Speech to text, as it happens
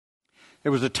It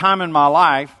was a time in my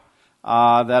life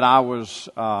that I was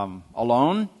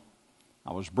alone,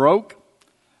 I was broke,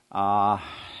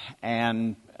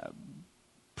 and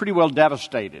pretty well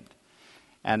devastated.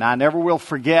 And I never will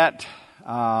forget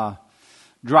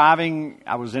driving.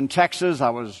 I was in Texas. I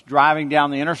was driving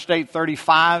down the Interstate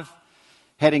 35,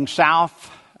 heading south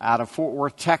out of Fort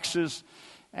Worth, Texas,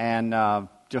 and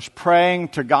just praying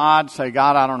to God, say,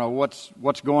 God, I don't know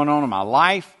what's going on in my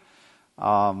life.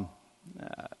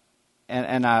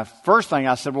 And first thing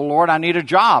I said, well, Lord, I need a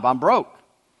job. I'm broke.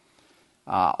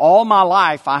 All my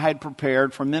life I had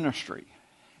prepared for ministry.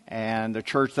 And the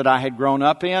church that I had grown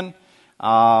up in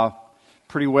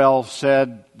pretty well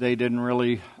said they didn't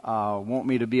really want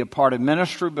me to be a part of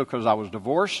ministry because I was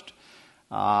divorced.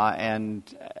 And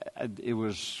it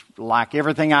was like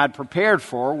everything I'd prepared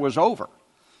for was over.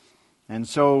 And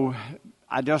so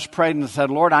I just prayed and said,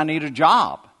 Lord, I need a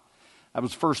job. That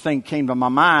was the first thing that came to my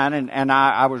mind. And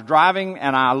I was driving,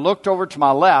 and I looked over to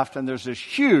my left, and there's this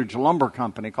huge lumber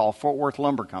company called Fort Worth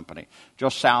Lumber Company,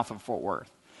 just south of Fort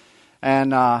Worth.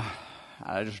 And I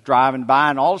was just driving by,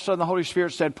 and all of a sudden the Holy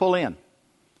Spirit said, pull in and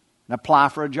apply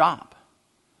for a job.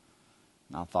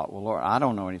 And I thought, well, Lord, I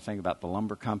don't know anything about the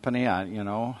lumber company.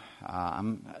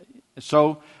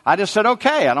 So I just said,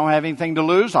 okay, I don't have anything to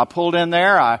lose. I pulled in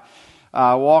there.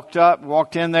 I walked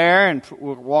in there and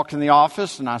walked in the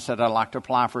office, and I said, I'd like to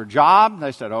apply for a job.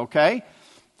 They said, okay,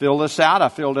 fill this out. I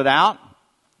filled it out.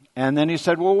 And then he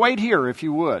said, well, wait here if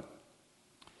you would.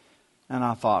 And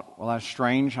I thought, well, that's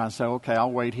strange. I said, okay,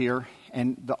 I'll wait here.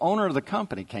 And the owner of the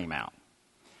company came out.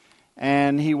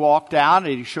 And he walked out,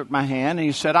 and he shook my hand, and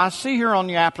he said, I see here on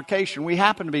your application, we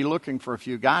happen to be looking for a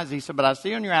few guys. He said, but I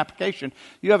see on your application,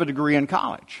 you have a degree in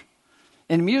college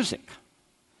in music.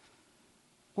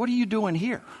 What are you doing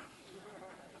here?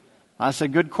 I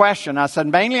said, good question. I said,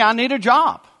 mainly I need a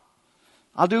job.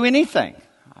 I'll do anything.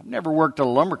 I've never worked at a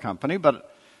lumber company,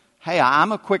 but hey,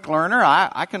 I'm a quick learner.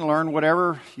 I can learn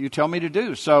whatever you tell me to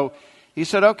do. So he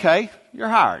said, okay, you're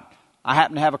hired. I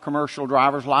happened to have a commercial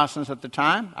driver's license at the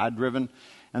time. I'd driven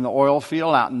in the oil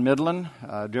field out in Midland,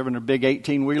 driven a big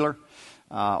 18-wheeler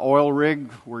oil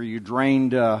rig where you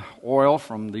drained oil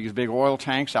from these big oil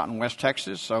tanks out in West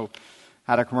Texas. So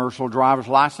had a commercial driver's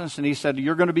license, and he said,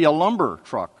 you're going to be a lumber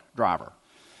truck driver.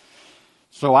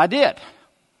 So I did.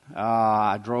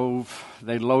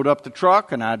 They'd load up the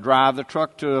truck, and I'd drive the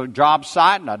truck to a job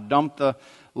site, and I'd dump the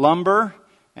lumber,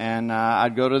 and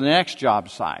I'd go to the next job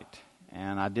site.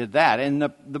 And I did that. And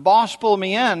the boss pulled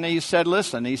me in, and he said,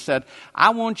 listen, he said, I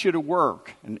want you to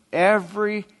work in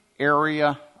every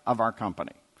area of our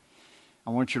company.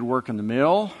 I want you to work in the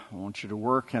mill. I want you to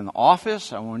work in the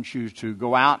office. I want you to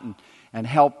go out and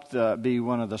help be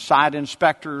one of the site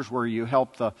inspectors where you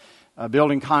help the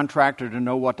building contractor to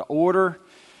know what to order.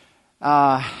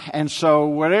 And so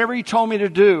whatever he told me to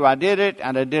do, I did it,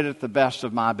 and I did it the best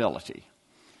of my ability.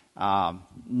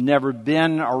 Never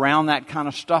been around that kind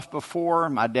of stuff before.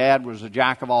 My dad was a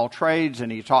jack of all trades,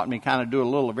 and he taught me kind of do a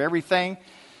little of everything.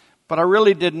 But I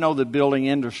really didn't know the building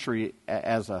industry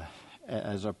as a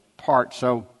part.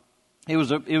 So it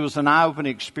was an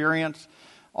eye-opening experience.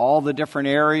 All the different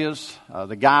areas.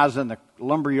 The guys in the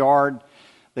lumber yard,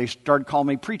 they started calling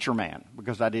me preacher man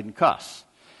because I didn't cuss.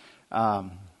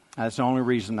 That's the only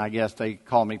reason, I guess, they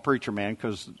called me preacher man,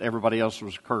 because everybody else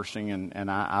was cursing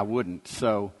and I wouldn't.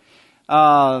 So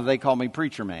they called me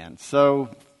preacher man. So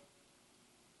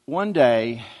one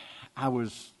day I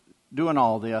was doing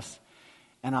all this,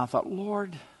 and I thought,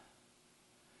 Lord,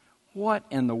 what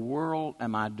in the world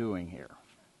am I doing here?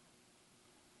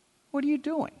 What are you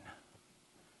doing?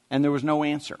 And there was no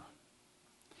answer.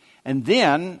 And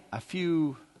then a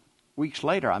few weeks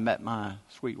later, I met my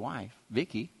sweet wife,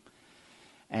 Vicki.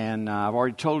 And I've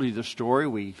already told you the story.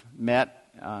 We met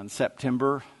in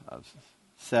September of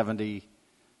 76,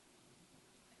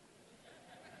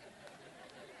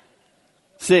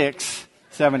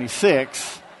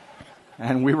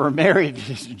 and we were married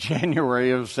in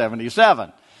January of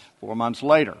 77, 4 months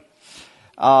later.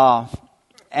 And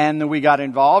then we got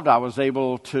involved. I was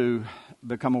able to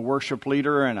become a worship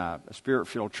leader in a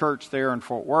Spirit-filled church there in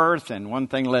Fort Worth, and one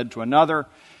thing led to another.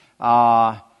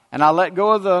 And I let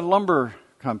go of the lumber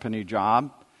company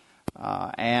job,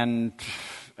 and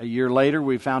a year later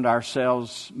we found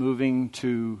ourselves moving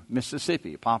to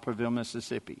Mississippi, Poplarville,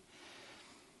 Mississippi.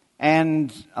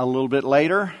 And a little bit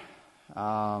later,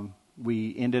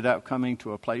 we ended up coming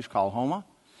to a place called Houma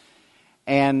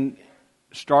and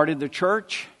started the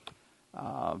church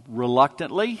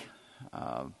reluctantly.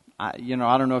 I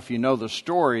don't know if you know the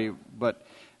story, but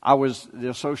I was the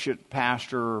associate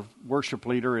pastor, worship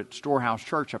leader at Storehouse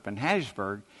Church up in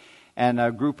Hattiesburg. And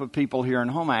a group of people here in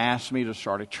Houma asked me to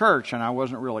start a church, and I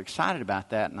wasn't real excited about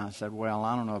that. And I said, well,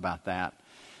 I don't know about that.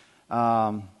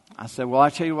 I said, well,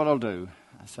 I'll tell you what I'll do.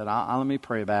 I said, I'll let me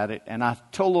pray about it. And I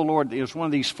told the Lord, it was one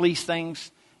of these fleece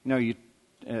things. You know, you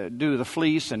do the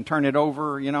fleece and turn it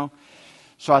over, you know.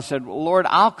 So I said, well, Lord,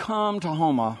 I'll come to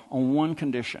Houma on one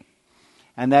condition.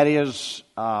 And that is,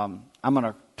 I'm going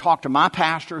to talk to my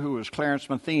pastor, who was Clarence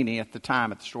Matheny at the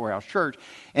time at the Storehouse Church.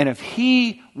 And if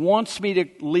he wants me to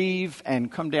leave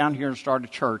and come down here and start a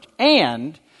church,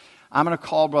 and I'm going to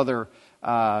call Brother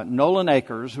Nolan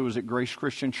Akers, who was at Grace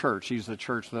Christian Church. He's the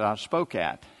church that I spoke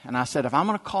at. And I said, if I'm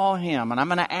going to call him and I'm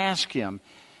going to ask him,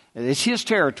 it's his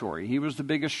territory. He was the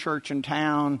biggest church in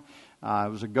town.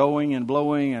 It was a going and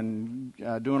blowing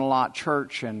and doing a lot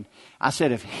church. And I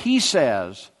said, if he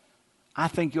says, I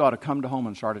think you ought to come to Houma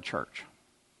and start a church.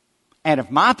 And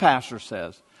if my pastor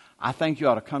says, I think you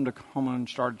ought to come to Houma and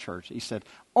start a church. He said,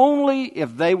 only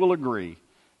if they will agree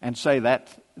and say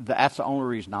that's the only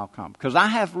reason I'll come. Because I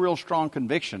have real strong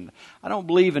conviction. I don't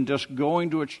believe in just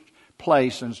going to a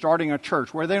place and starting a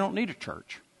church where they don't need a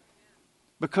church.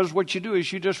 Because what you do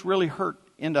is you just really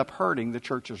end up hurting the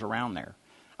churches around there.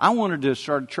 I wanted to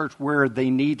start a church where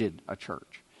they needed a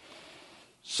church.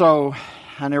 So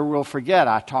I never will forget,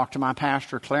 I talked to my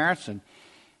pastor, Clarence, and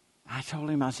I told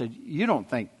him, I said, you don't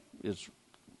think it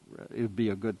would be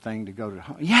a good thing to go to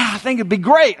Houma? Yeah, I think it'd be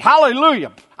great.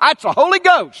 Hallelujah. That's the Holy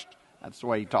Ghost. That's the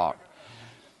way he talked.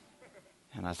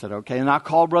 And I said, okay. And I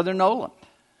called Brother Nolan.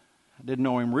 I didn't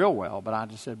know him real well, but I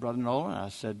just said, Brother Nolan, I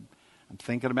said, I'm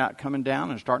thinking about coming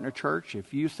down and starting a church.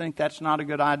 If you think that's not a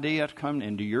good idea to come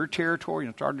into your territory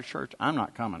and start a church, I'm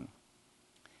not coming.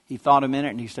 He thought a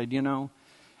minute and he said, you know,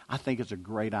 I think it's a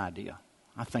great idea.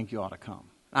 I think you ought to come.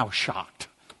 I was shocked.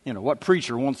 You know, what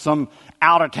preacher wants some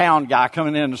out-of-town guy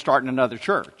coming in and starting another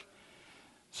church?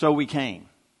 So we came.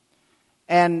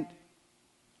 And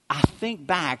I think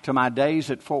back to my days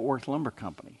at Fort Worth Lumber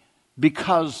Company.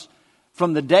 Because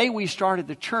from the day we started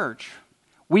the church,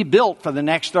 we built for the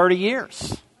next 30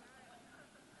 years.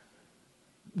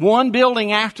 One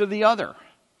building after the other.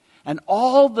 And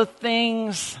all the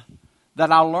things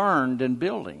that I learned in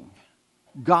building,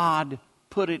 God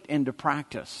put it into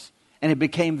practice. And it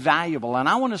became valuable. And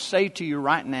I want to say to you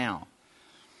right now,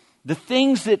 the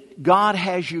things that God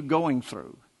has you going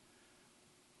through,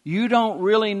 you don't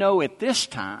really know at this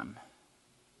time,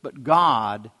 but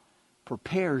God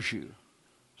prepares you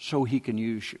so He can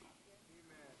use you.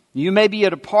 You may be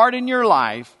at a part in your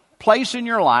life, place in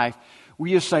your life, where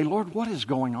you say, Lord, what is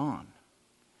going on?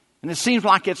 And it seems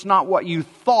like it's not what you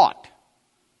thought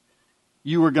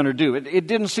you were going to do. It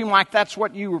didn't seem like that's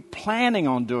what you were planning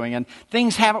on doing, and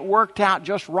things haven't worked out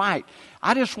just right.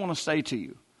 I just want to say to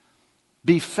you,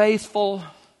 be faithful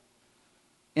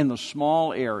in the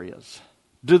small areas.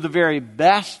 Do the very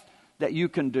best that you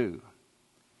can do.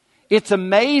 It's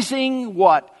amazing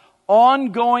what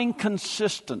ongoing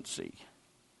consistency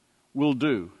will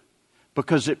do,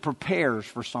 because it prepares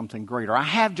for something greater. I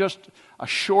have just a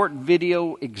short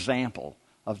video example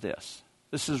of this.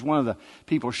 This is one of the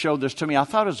people who showed this to me. I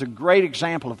thought it was a great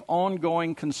example of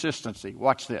ongoing consistency.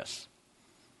 Watch this.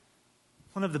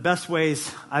 One of the best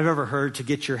ways I've ever heard to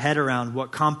get your head around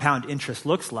what compound interest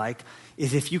looks like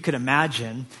is if you could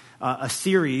imagine a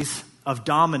series of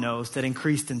dominoes that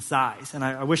increased in size. And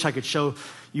I wish I could show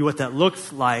you what that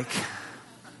looks like.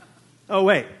 Oh,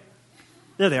 wait.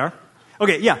 There they are.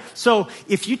 Okay, yeah. So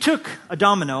if you took a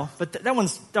domino, but that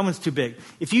one's too big.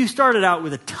 If you started out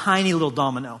with a tiny little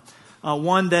domino,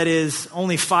 one that is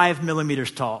only 5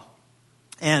 millimeters tall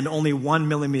and only 1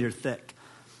 millimeter thick,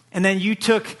 and then you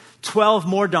took 12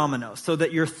 more dominoes, so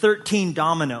that your 13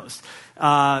 dominoes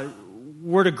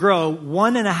were to grow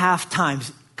 1.5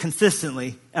 times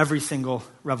consistently every single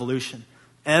revolution.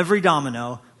 Every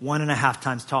domino 1.5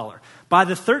 times taller. By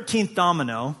the 13th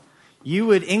domino, you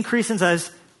would increase in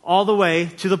size all the way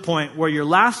to the point where your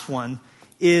last one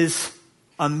is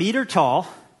 1 meter tall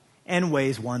and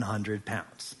weighs 100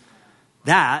 pounds.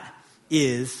 That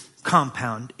is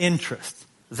compound interest.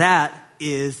 That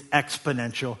is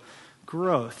exponential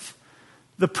growth.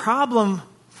 The problem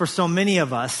for so many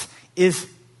of us is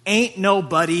ain't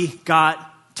nobody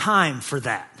got time for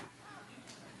that.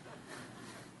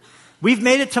 We've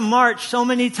made it to March so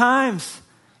many times,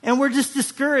 and we're just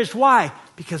discouraged. Why?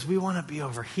 Because we want to be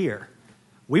over here.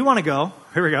 We want to go,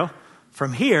 here we go,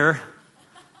 from here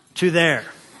to there.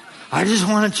 I just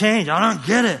want to change. I don't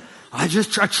get it. I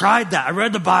tried that. I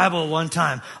read the Bible one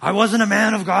time. I wasn't a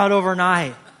man of God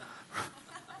overnight.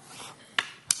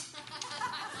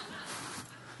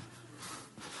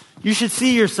 You should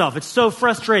see yourself. It's so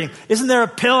frustrating. Isn't there a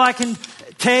pill I can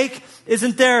take?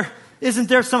 Isn't there Isn't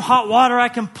there some hot water I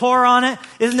can pour on it?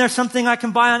 Isn't there something I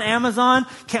can buy on Amazon?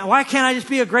 Why can't I just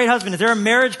be a great husband? Is there a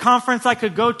marriage conference I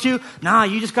could go to? Nah,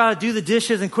 you just got to do the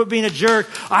dishes and quit being a jerk.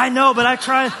 I know, but I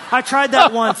tried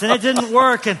that once and it didn't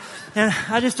work, and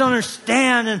I just don't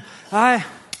understand, and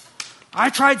I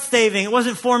tried staving. It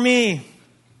wasn't for me.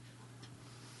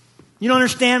 You don't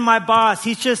understand my boss.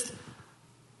 He's just...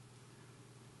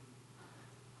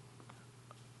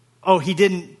 Oh, he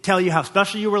didn't tell you how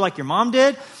special you were like your mom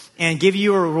did and give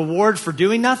you a reward for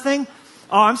doing nothing?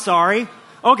 Oh, I'm sorry.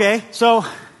 Okay, so,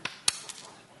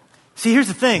 see, here's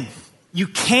the thing. You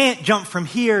can't jump from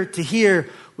here to here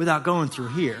without going through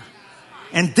here.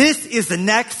 And this is the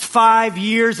next 5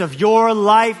 years of your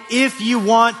life if you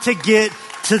want to get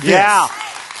to this. Yeah.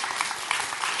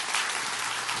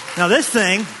 Now, this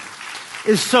thing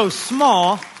is so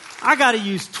small, I got to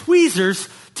use tweezers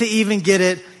to even get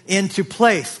it into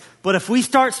place. But if we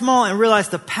start small and realize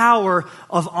the power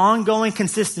of ongoing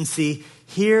consistency,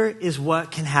 here is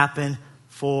what can happen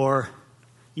for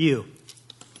you.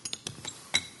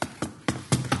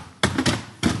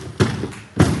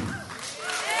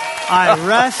 I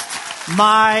rest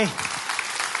my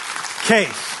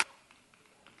case.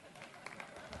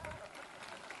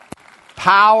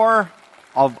 Power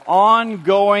of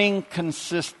ongoing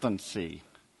consistency.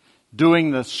 Doing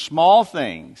the small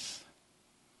things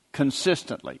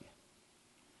consistently.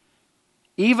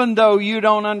 Even though you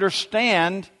don't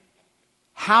understand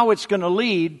how it's going to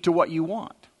lead to what you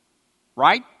want.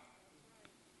 Right?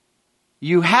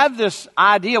 You have this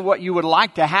idea of what you would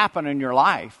like to happen in your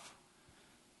life.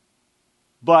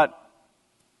 But,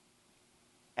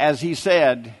 as he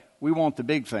said, we want the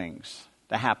big things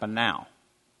to happen now.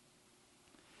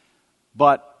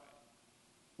 But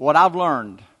what I've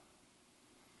learned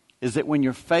is that when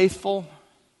you're faithful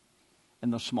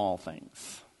in the small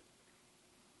things,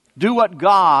 do what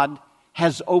God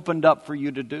has opened up for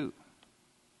you to do.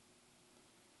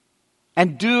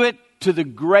 And do it to the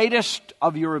greatest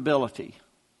of your ability.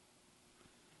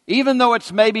 Even though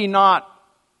it's maybe not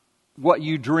what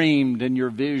you dreamed in your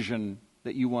vision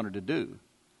that you wanted to do.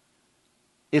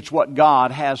 It's what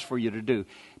God has for you to do.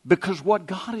 Because what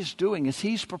God is doing is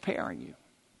He's preparing you.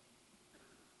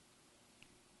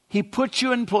 He puts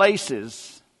you in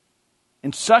places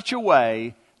in such a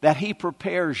way that He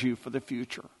prepares you for the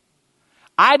future.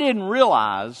 I didn't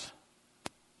realize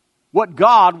what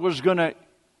God was going to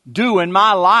do in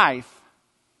my life.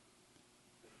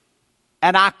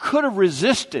 And I could have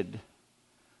resisted.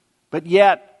 But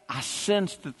yet, I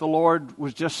sensed that the Lord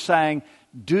was just saying,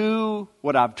 do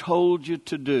what I've told you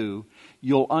to do.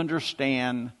 You'll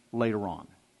understand later on.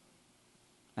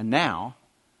 And now,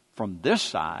 from this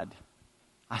side,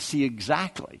 I see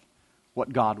exactly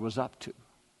what God was up to.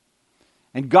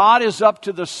 And God is up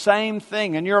to the same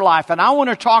thing in your life. And I want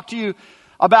to talk to you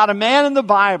about a man in the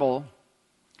Bible.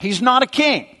 He's not a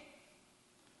king.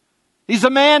 He's a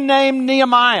man named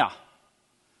Nehemiah.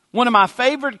 One of my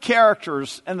favorite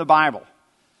characters in the Bible.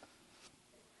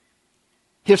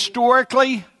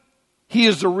 Historically, he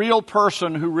is a real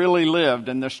person who really lived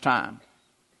in this time.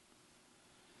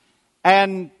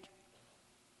 And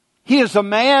he is a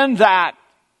man that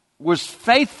was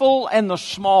faithful in the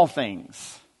small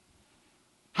things.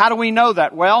 How do we know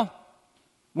that? Well,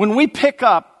 when we pick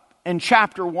up in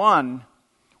chapter 1,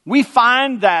 we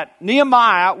find that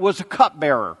Nehemiah was a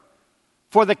cupbearer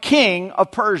for the king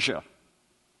of Persia.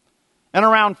 And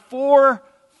around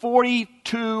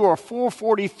 442 or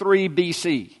 443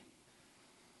 BC.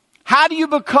 How do you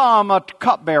become a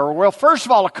cupbearer? Well, first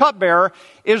of all, a cupbearer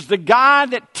is the guy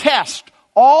that tests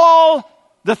all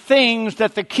the things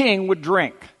that the king would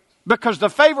drink. Because the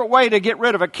favorite way to get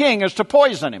rid of a king is to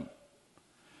poison him.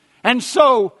 And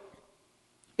so,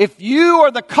 if you are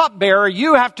the cupbearer,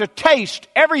 you have to taste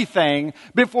everything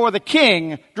before the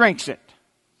king drinks it.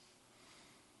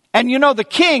 And you know, the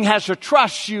king has to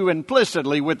trust you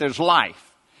implicitly with his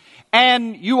life.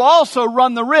 And you also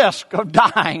run the risk of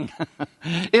dying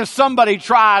if somebody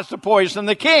tries to poison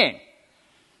the king.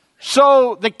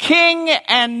 So the king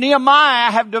and Nehemiah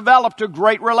have developed a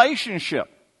great relationship.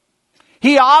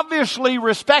 He obviously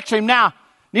respects him. Now,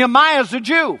 Nehemiah is a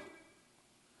Jew.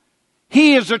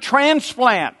 He is a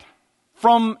transplant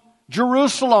from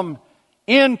Jerusalem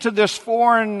into this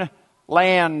foreign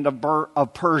land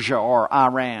of Persia or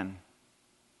Iran.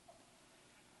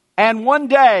 And one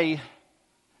day,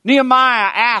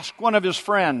 Nehemiah asked one of his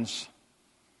friends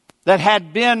that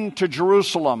had been to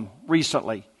Jerusalem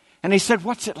recently. And he said,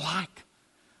 what's it like?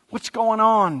 What's going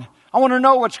on? I want to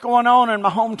know what's going on in my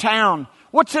hometown.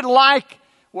 What's it like?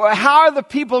 How are the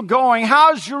people going?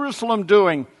 How's Jerusalem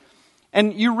doing?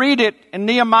 And you read it in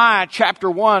Nehemiah chapter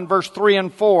 1, verse 3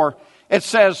 and 4. It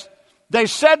says, They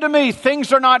said to me,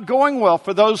 things are not going well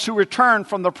for those who return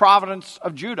from the province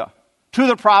of Judah. To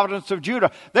the province of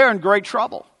Judah. They're in great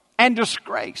trouble and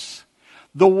disgrace.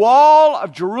 The wall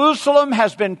of Jerusalem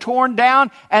has been torn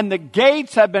down and the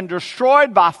gates have been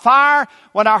destroyed by fire.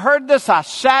 When I heard this, I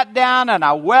sat down and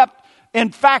I wept.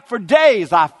 In fact, for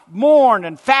days I mourned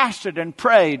and fasted and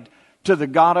prayed to the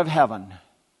God of heaven.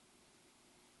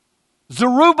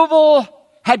 Zerubbabel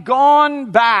had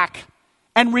gone back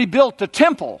and rebuilt the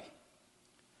temple,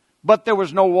 but there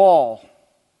was no wall.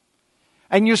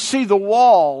 And you see, the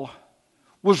wall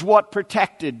was what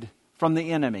protected from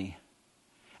the enemy.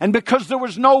 And because there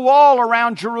was no wall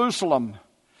around Jerusalem,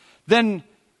 then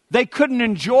they couldn't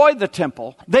enjoy the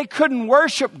temple. They couldn't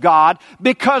worship God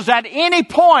because at any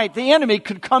point the enemy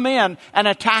could come in and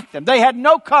attack them. They had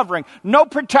no covering, no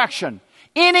protection.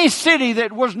 Any city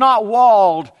that was not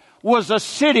walled was a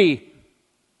city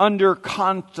under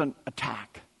constant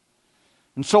attack.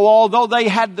 And so although they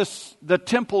had the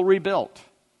temple rebuilt,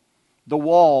 the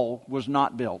wall was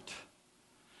not built.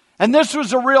 And this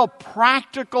was a real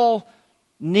practical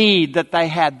need that they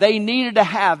had. They needed to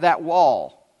have that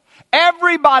wall.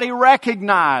 Everybody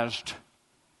recognized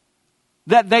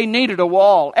that they needed a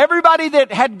wall. Everybody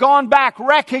that had gone back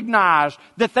recognized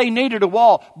that they needed a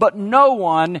wall, but no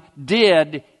one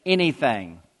did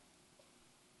anything.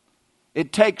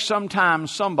 It takes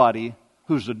sometimes somebody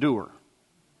who's a doer.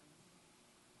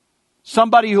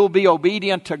 Somebody who will be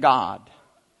obedient to God.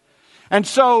 And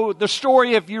so the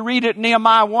story, if you read it,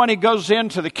 Nehemiah 1, he goes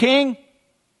into the king.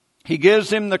 He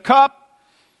gives him the cup.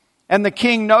 And the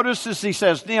king notices, he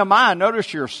says, Nehemiah,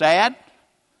 notice you're sad.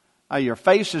 Your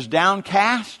face is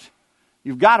downcast.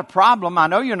 You've got a problem. I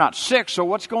know you're not sick, so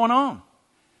what's going on?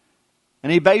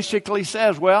 And he basically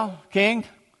says, well, king,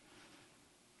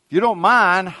 if you don't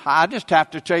mind, I just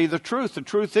have to tell you the truth. The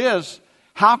truth is,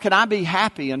 how can I be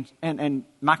happy and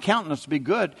my countenance be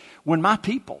good when my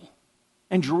people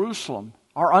in Jerusalem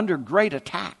are under great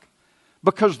attack?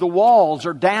 Because the walls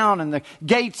are down and the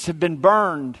gates have been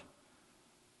burned.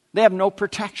 They have no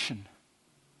protection.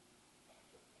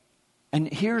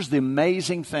 And here's the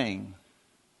amazing thing.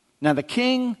 Now the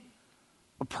king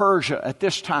of Persia at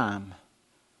this time,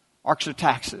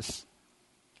 Artaxerxes,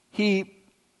 he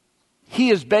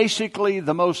is basically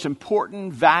the most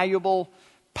important, valuable,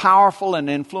 powerful, and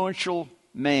influential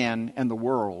man in the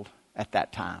world at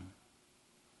that time.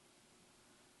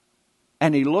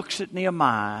 And he looks at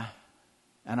Nehemiah,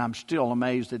 and I'm still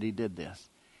amazed that he did this.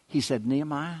 He said,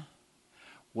 Nehemiah,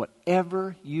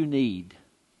 whatever you need,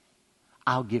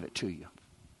 I'll give it to you.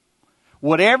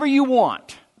 Whatever you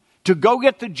want to go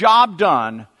get the job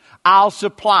done, I'll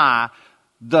supply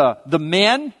the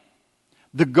men,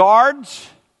 the guards,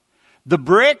 the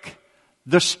brick,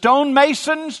 the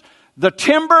stonemasons, the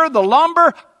timber, the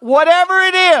lumber, whatever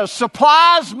it is,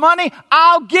 supplies, money,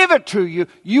 I'll give it to you.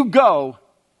 You go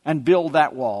and build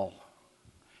that wall.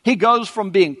 He goes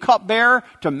from being cupbearer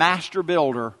to master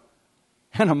builder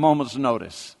in a moment's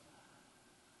notice.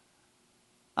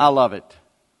 I love it.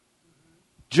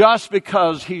 Just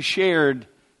because he shared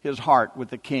his heart with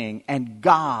the king. And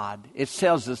God, it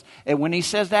tells us, and when he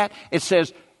says that, it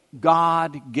says,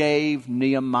 God gave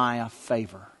Nehemiah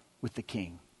favor with the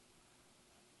king.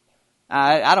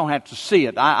 I don't have to see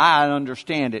it. I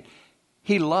understand it.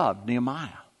 He loved Nehemiah.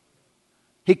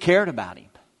 He cared about him.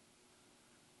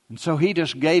 And so he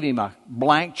just gave him a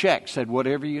blank check, said,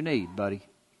 whatever you need, buddy,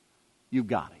 you've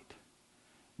got it.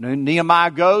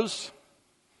 Nehemiah goes,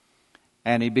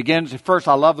 and he begins, at first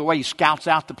I love the way he scouts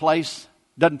out the place.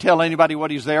 Doesn't tell anybody what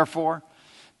he's there for.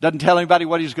 Doesn't tell anybody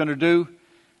what he's going to do.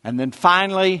 And then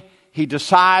finally, he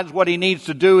decides what he needs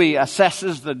to do. He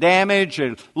assesses the damage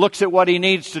and looks at what he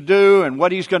needs to do and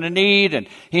what he's going to need. And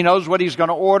he knows what he's going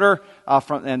to order,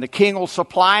 and the king will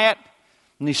supply it.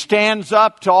 And he stands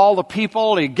up to all the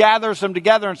people. He gathers them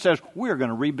together and says, we're going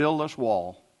to rebuild this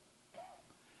wall.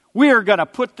 We are going to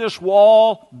put this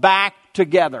wall back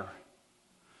together.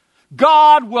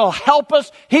 God will help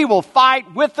us. He will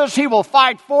fight with us. He will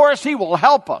fight for us. He will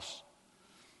help us.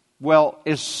 Well,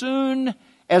 as soon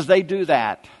as they do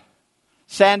that,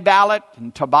 Sanballat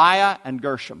and Tobiah and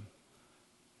Gershom,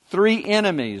 3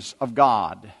 enemies of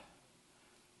God,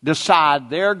 decide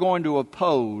they're going to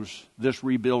oppose this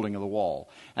rebuilding of the wall.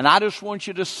 And I just want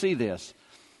you to see this.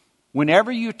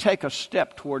 Whenever you take a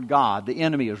step toward God, the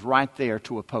enemy is right there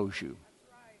to oppose you.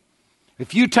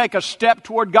 If you take a step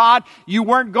toward God, you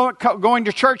weren't going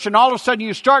to church, and all of a sudden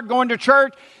you start going to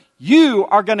church, you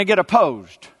are going to get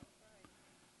opposed.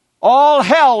 All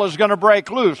hell is going to break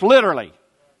loose, literally,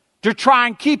 to try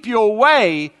and keep you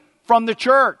away from the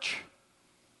church.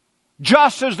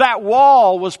 Just as that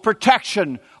wall was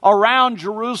protection around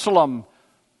Jerusalem,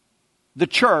 the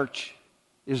church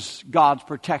is God's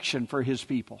protection for His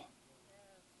people.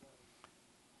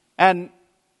 And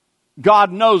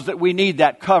God knows that we need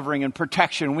that covering and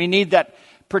protection. We need that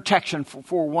protection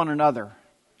for one another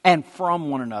and from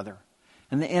one another.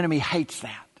 And the enemy hates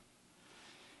that.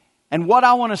 And what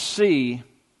I want to see,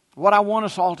 what I want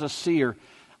us all to see are,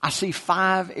 I see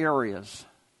 5 areas.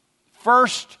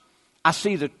 First, I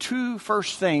see the 2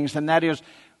 first things, and that is,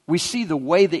 we see the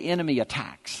way the enemy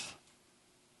attacks.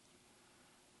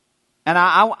 And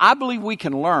I believe we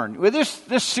can learn.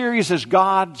 This series is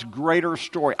God's greater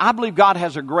story. I believe God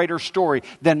has a greater story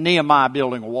than Nehemiah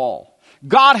building a wall.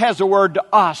 God has a word to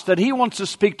us that He wants to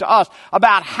speak to us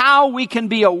about how we can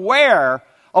be aware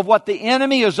of what the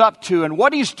enemy is up to and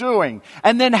what he's doing,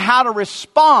 and then how to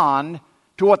respond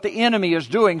to what the enemy is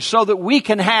doing so that we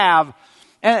can have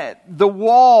the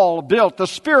wall built, the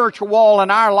spiritual wall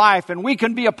in our life, and we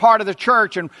can be a part of the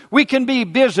church, and we can be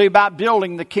busy about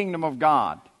building the kingdom of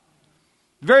God.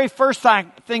 The very first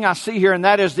thing I see here, and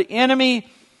that is the enemy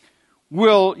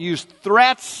will use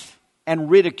threats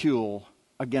and ridicule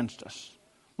against us.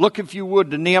 Look, if you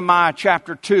would, to Nehemiah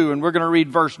chapter 2, and we're going to read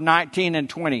verse 19 and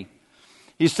 20.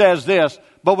 He says this,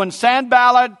 "But when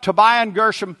Sanballat, Tobiah, and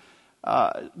Gershom,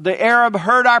 the Arab,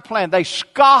 heard our plan, they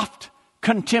scoffed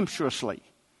contemptuously."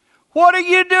 "What are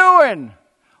you doing?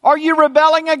 Are you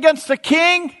rebelling against the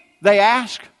king?" they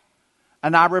asked.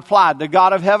 And I replied, "The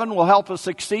God of heaven will help us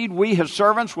succeed. We, His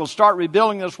servants, will start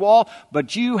rebuilding this wall,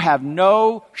 but you have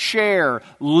no share,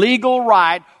 legal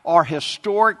right, or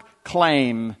historic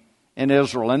claim in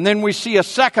Israel." And then we see a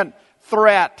second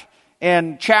threat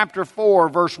in chapter 4,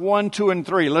 verse 1, 2, and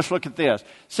 3. Let's look at this.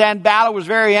 "Sanballat was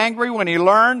very angry when he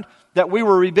learned that we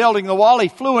were rebuilding the wall. He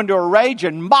flew into a rage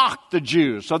and mocked the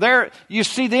Jews." So there, you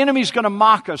see, the enemy's going to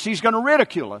mock us. He's going to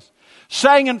ridicule us.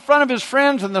 "Saying in front of his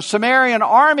friends and the Samaritan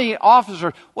army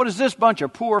officer, 'What does this bunch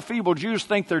of poor, feeble Jews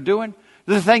think they're doing?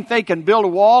 Do they think they can build a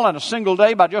wall in a single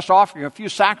day by just offering a few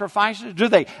sacrifices? Do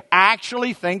they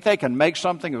actually think they can make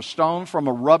something of stones from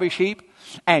a rubbish heap,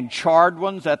 and charred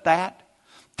ones at that?'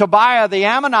 Tobiah the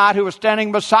Ammonite, who was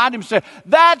standing beside him, said,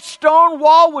 'That stone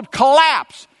wall would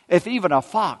collapse if even a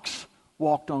fox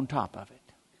walked on top of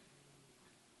it.'"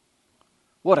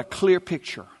 What a clear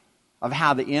picture of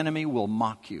how the enemy will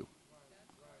mock you,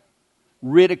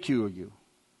 ridicule you.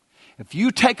 If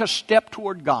you take a step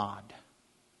toward God,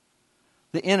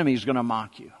 the enemy is going to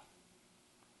mock you.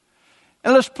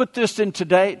 And let's put this in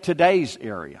today's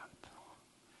area.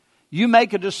 You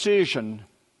make a decision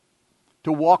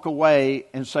to walk away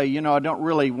and say, I don't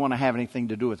really want to have anything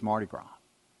to do with Mardi Gras.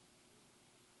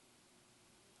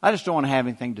 I just don't want to have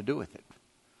anything to do with it.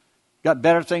 Got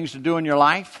better things to do in your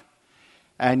life?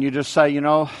 And you just say,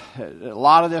 a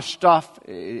lot of this stuff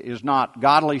is not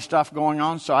godly stuff going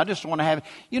on, so I just want to have it.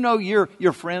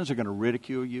 Your friends are going to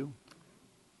ridicule you.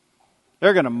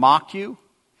 They're going to mock you.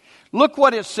 Look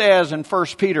what it says in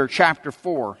 1 Peter chapter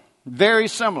 4. Very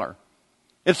similar.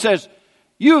 It says,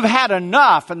 "You've had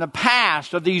enough in the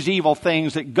past of these evil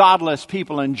things that godless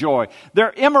people enjoy.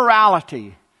 Their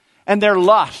immorality and their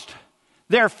lust,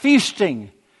 their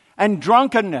feasting and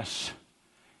drunkenness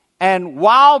and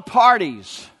wild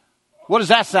parties." What does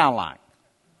that sound like?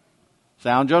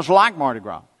 Sound just like Mardi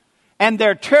Gras. "And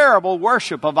their terrible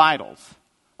worship of idols."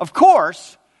 Of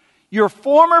course, your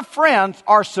former friends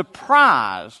are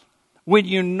surprised when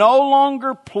you no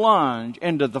longer plunge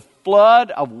into the flood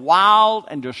of wild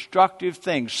and destructive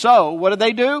things. So, what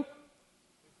do?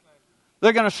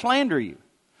 They're going to slander you.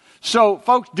 So,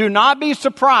 folks, do not be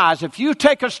surprised if you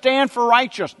take a stand for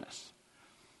righteousness.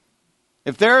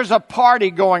 If there's a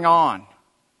party going on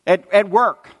at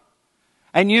work,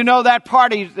 and that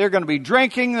party, they're going to be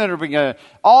drinking, there'll be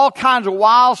all kinds of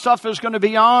wild stuff is going to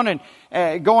be on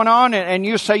and going on, and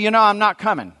you say, I'm not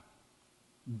coming.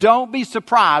 Don't be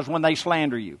surprised when they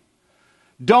slander you.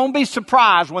 Don't be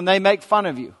surprised when they make fun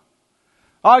of you.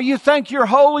 Oh, you think you're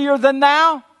holier than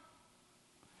thou?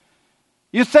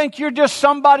 You think you're just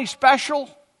somebody special?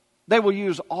 They will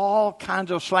use all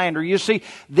kinds of slander. You see,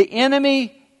 the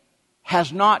enemy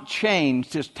has not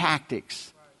changed his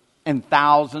tactics in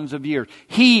thousands of years.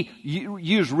 He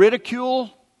used ridicule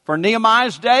for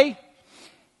Nehemiah's day.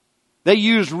 They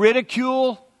used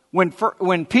ridicule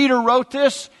when Peter wrote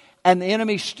this, and the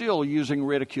enemy's still using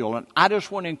ridicule. And I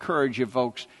just want to encourage you,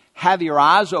 folks, have your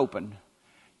eyes open,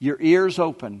 your ears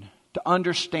open to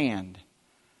understand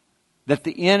that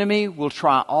the enemy will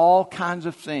try all kinds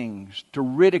of things to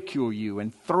ridicule you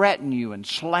and threaten you and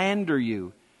slander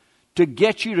you to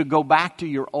get you to go back to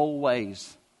your old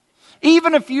ways.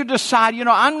 Even if you decide,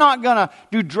 I'm not going to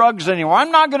do drugs anymore.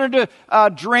 I'm not going to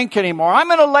do drink anymore. I'm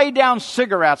going to lay down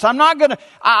cigarettes. I'm not going to,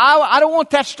 I don't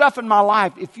want that stuff in my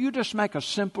life. If you just make a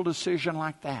simple decision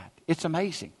like that, it's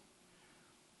amazing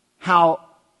how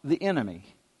the enemy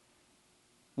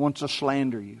wants to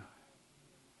slander you.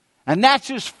 And that's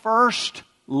his first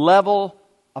level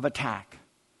of attack.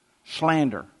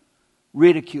 Slander,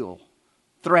 ridicule,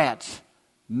 threats,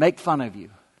 make fun of you.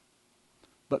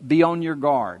 But be on your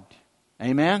guard.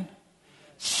 Amen?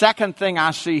 Second thing I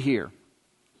see here.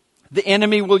 The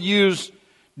enemy will use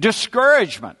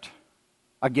discouragement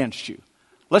against you.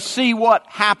 Let's see what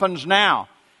happens now.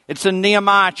 It's in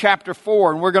Nehemiah chapter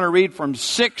 4, and we're going to read from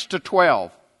 6 to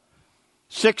 12.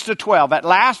 6 to 12. At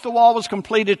last the wall was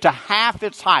completed to half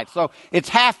its height. So it's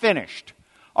half finished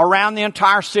around the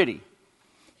entire city.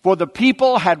 For the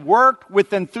people had worked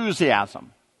with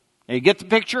enthusiasm. You get the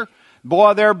picture?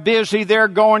 Boy, they're busy, they're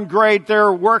going great,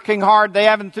 they're working hard, they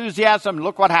have enthusiasm.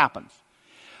 Look what happens.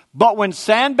 But when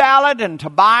Sanballat and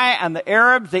Tobiah and the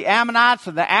Arabs, the Ammonites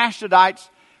and the Ashdodites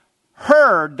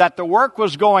heard that the work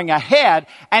was going ahead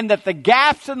and that the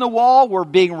gaps in the wall were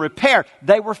being repaired,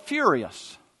 they were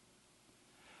furious.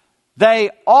 They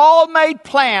all made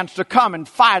plans to come and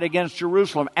fight against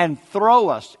Jerusalem and throw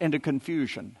us into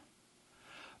confusion.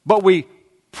 But we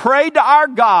prayed to our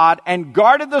God and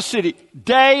guarded the city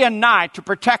day and night to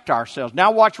protect ourselves.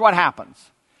 Now watch what happens.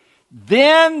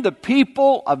 Then the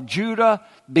people of Judah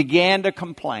began to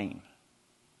complain.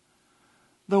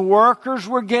 The workers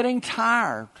were getting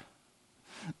tired.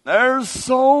 There's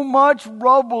so much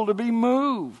rubble to be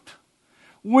moved.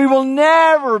 We will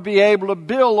never be able to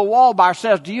build a wall by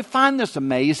ourselves. Do you find this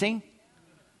amazing?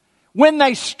 When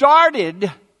they started,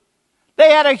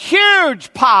 they had a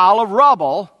huge pile of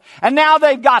rubble. And now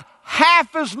they've got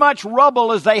half as much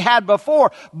rubble as they had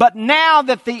before. But now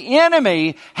that the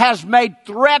enemy has made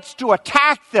threats to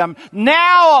attack them,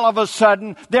 now all of a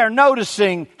sudden they're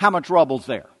noticing how much rubble's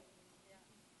there.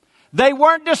 They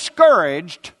weren't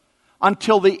discouraged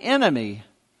until the enemy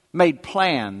made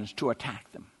plans to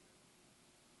attack them.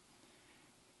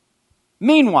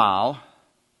 Meanwhile,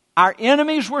 our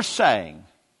enemies were saying,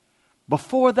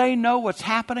 before they know what's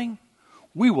happening,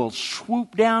 we will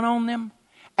swoop down on them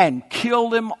and kill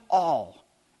them all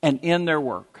and end their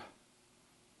work.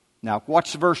 Now,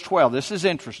 watch verse 12. This is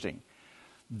interesting.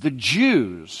 The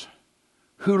Jews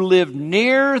who lived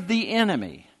near the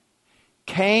enemy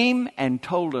came and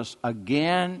told us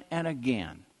again and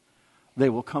again, they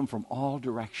will come from all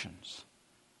directions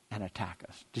and attack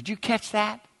us. Did you catch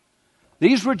that?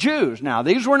 These were Jews. Now,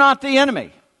 these were not the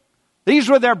enemy. These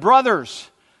were their brothers.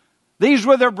 These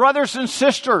were their brothers and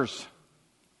sisters.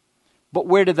 But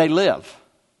where did they live?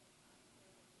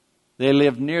 They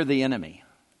lived near the enemy.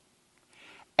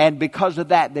 And because of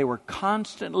that, they were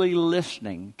constantly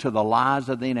listening to the lies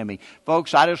of the enemy.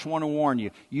 Folks, I just want to warn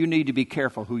you, you need to be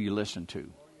careful who you listen to.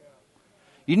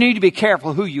 You need to be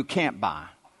careful who you can't buy.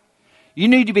 You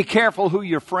need to be careful who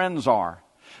your friends are.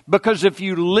 Because if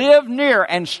you live near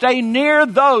and stay near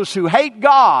those who hate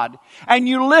God, and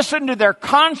you listen to their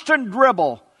constant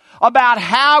dribble about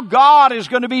how God is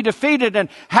going to be defeated and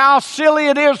how silly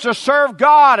it is to serve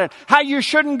God and how you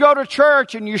shouldn't go to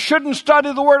church and you shouldn't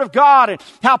study the Word of God and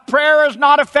how prayer is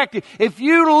not effective. If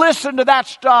you listen to that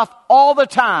stuff all the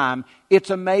time,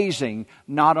 it's amazing.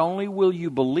 Not only will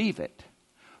you believe it,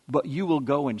 but you will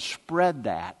go and spread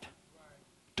that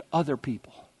to other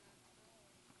people.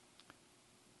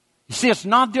 You see, it's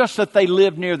not just that they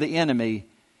lived near the enemy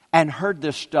and heard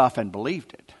this stuff and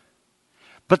believed it,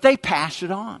 but they passed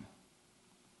it on.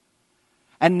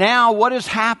 And now what is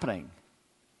happening?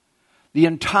 The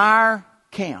entire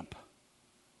camp,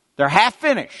 they're half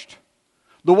finished.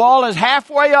 The wall is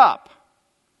halfway up.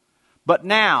 But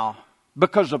now,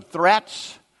 because of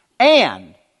threats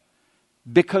and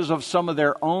because of some of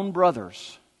their own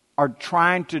brothers are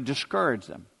trying to discourage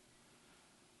them,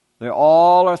 they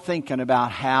all are thinking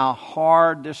about how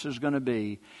hard this is going to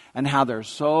be and how there's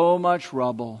so much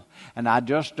rubble. And I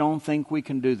just don't think we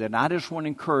can do that. And I just want to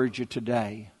encourage you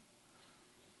today.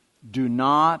 Do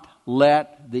not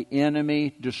let the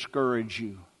enemy discourage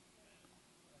you.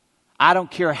 I don't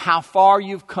care how far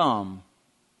you've come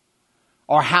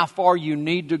or how far you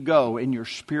need to go in your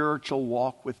spiritual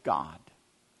walk with God.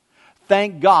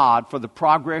 Thank God for the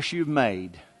progress you've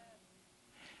made.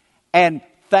 And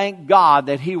thank God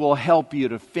that He will help you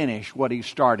to finish what He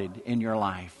started in your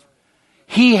life.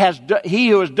 He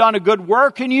who has done a good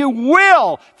work in you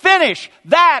will finish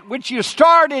that which you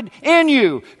started in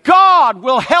you. God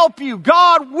will help you.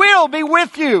 God will be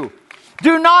with you.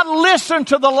 Do not listen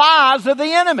to the lies of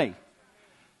the enemy.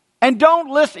 And don't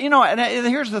listen, and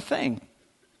here's the thing.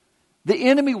 The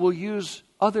enemy will use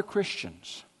other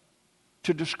Christians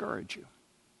to discourage you.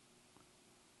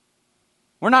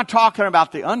 We're not talking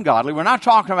about the ungodly. We're not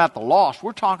talking about the lost.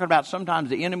 We're talking about sometimes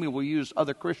the enemy will use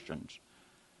other Christians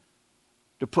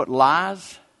to put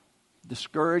lies,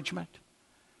 discouragement,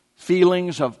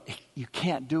 feelings of you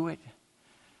can't do it.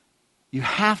 You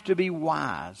have to be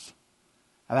wise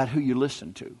about who you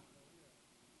listen to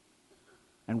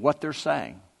and what they're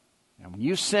saying. And when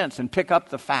you sense and pick up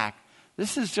the fact,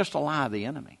 this is just a lie of the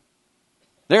enemy.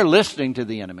 They're listening to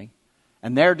the enemy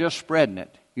and they're just spreading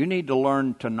it. You need to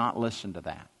learn to not listen to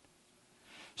that.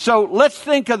 So let's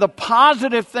think of the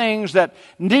positive things that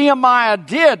Nehemiah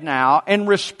did now in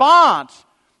response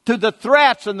to the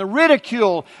threats and the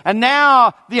ridicule and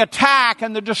now the attack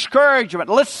and the discouragement.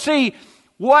 Let's see,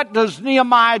 what does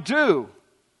Nehemiah do?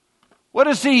 What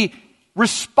does he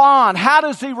respond? How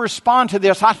does he respond to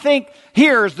this? I think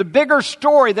here's the bigger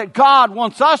story that God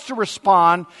wants us to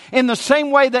respond in the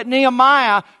same way that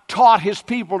Nehemiah taught his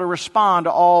people to respond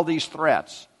to all these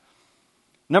threats.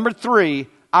 Number 3,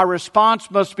 our response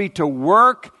must be to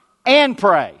work and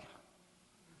pray.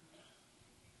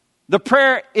 The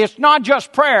prayer, it's not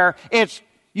just prayer, it's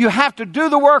you have to do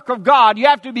the work of God. You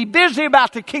have to be busy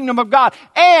about the kingdom of God.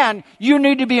 And you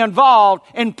need to be involved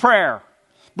in prayer.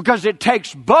 Because it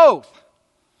takes both.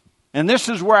 And this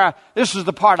is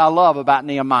the part I love about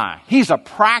Nehemiah. He's a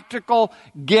practical,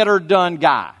 get-her-done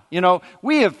guy. You know,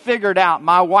 we have figured out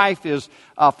my wife is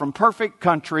from perfect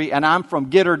country and I'm from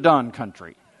get-her-done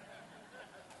country.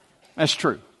 That's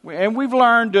true. And we've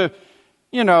learned to,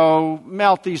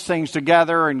 melt these things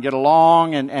together and get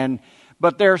along.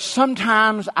 But there's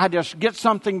sometimes I just get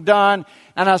something done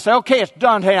and I say, okay, it's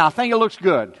done. Hey, I think it looks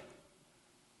good.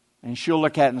 And she'll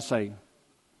look at it and say,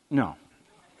 no.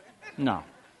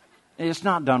 It's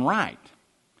not done right.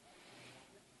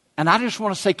 And I just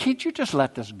want to say, can't you just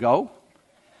let this go?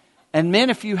 And men,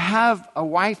 if you have a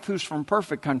wife who's from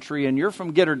perfect country and you're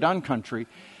from get-her-done country,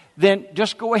 then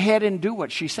just go ahead and do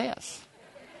what she says.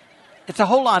 It's a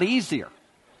whole lot easier.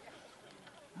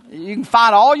 You can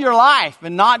fight all your life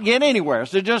and not get anywhere.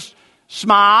 So just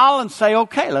smile and say,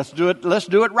 okay, let's do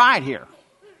it right here.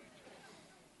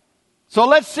 So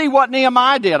let's see what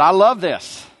Nehemiah did. I love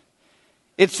this.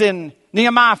 It's in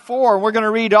Nehemiah 4, and we're going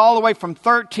to read all the way from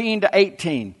 13 to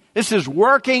 18. This is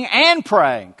working and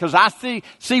praying, because I see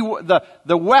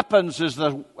the weapons is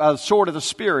the sword of the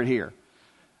Spirit here.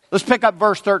 Let's pick up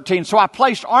verse 13. So I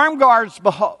placed armed guards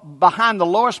behind the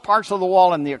lowest parts of the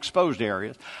wall in the exposed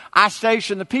areas. I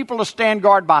stationed the people to stand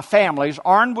guard by families,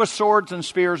 armed with swords and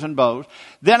spears and bows.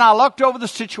 Then I looked over the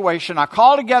situation. I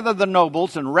called together the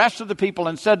nobles and the rest of the people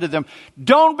and said to them,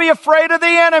 don't be afraid of the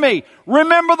enemy.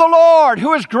 Remember the Lord,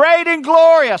 who is great and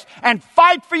glorious, and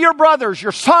fight for your brothers,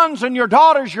 your sons and your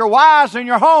daughters, your wives and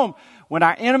your home. When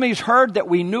our enemies heard that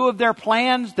we knew of their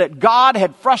plans, that God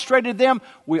had frustrated them,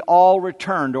 we all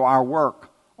returned to our work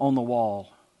on the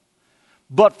wall.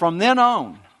 But from then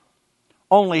on,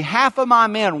 only half of my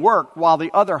men worked while the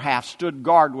other half stood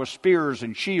guard with spears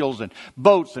and shields and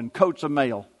boats and coats of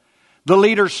mail. The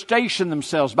leaders stationed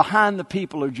themselves behind the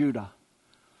people of Judah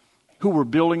who were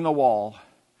building the wall.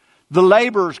 The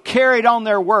laborers carried on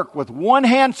their work with one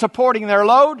hand supporting their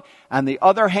load and the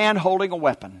other hand holding a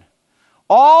weapon.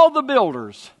 All the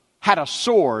builders had a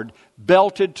sword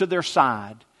belted to their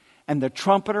side, and the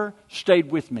trumpeter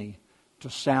stayed with me to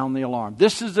sound the alarm.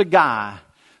 This is a guy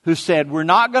who said, we're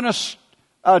not going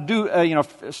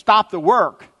to stop the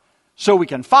work so we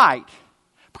can fight,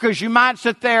 because you might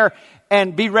sit there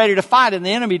and be ready to fight and the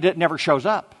enemy never shows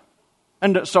up.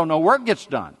 And so no work gets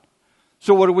done.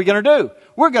 So what are we going to do?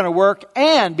 We're going to work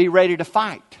and be ready to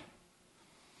fight.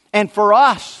 And for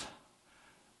us,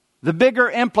 the bigger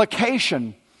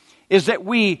implication is that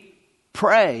we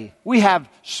pray. We have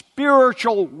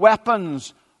spiritual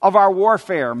weapons of our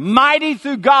warfare, mighty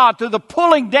through God, through the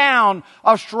pulling down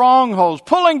of strongholds,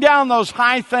 pulling down those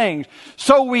high things.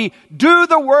 So we do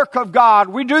the work of God.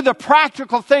 We do the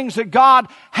practical things that God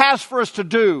has for us to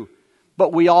do,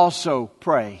 but we also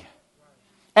pray.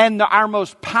 And our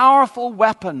most powerful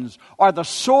weapons are the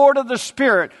sword of the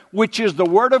Spirit, which is the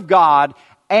Word of God,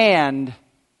 and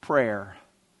prayer.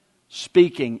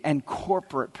 Speaking and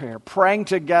corporate prayer, praying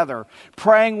together,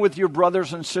 praying with your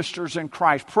brothers and sisters in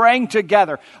Christ, praying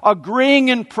together, agreeing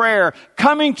in prayer,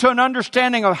 coming to an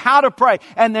understanding of how to pray,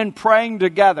 and then praying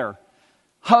together.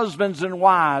 Husbands and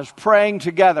wives praying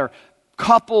together,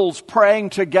 couples praying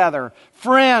together,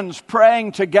 friends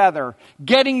praying together,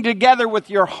 getting together with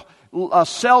your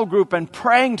cell group and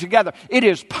praying together. It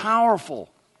is powerful.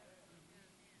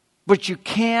 But you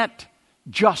can't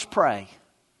just pray.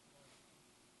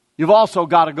 You've also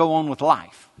got to go on with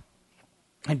life.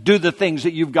 and do the things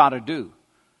that you've got to do.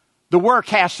 The work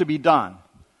has to be done.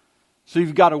 So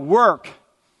you've got to work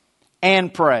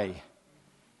and pray.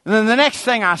 And then the next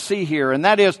thing I see here, and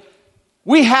that is,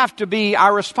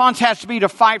 our response has to be to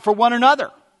fight for one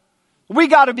another. We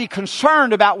got to be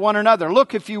concerned about one another.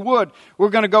 Look, if you would, we're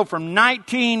going to go from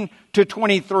 19 to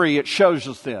 23. It shows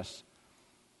us this.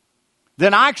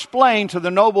 Then I explained to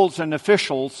the nobles and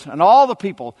officials and all the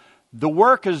people, the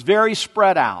work is very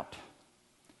spread out,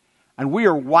 and we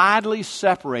are widely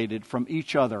separated from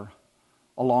each other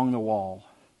along the wall.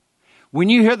 When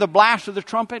you hear the blast of the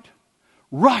trumpet,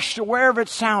 rush to wherever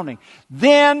it's sounding.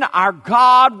 Then our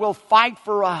God will fight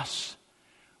for us.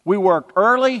 We worked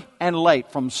early and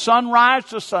late, from sunrise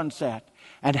to sunset,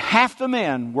 and half the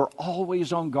men were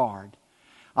always on guard.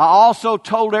 I also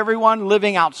told everyone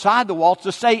living outside the walls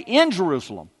to stay in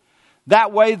Jerusalem.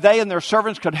 That way they and their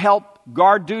servants could help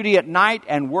guard duty at night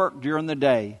and work during the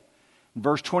day. In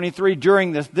verse 23,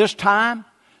 during this time,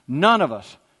 none of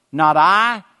us, not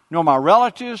I, nor my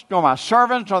relatives, nor my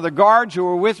servants, nor the guards who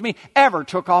were with me, ever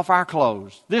took off our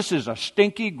clothes. This is a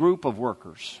stinky group of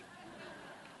workers.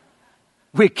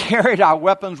 We carried our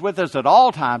weapons with us at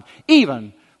all times,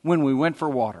 even when we went for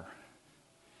water.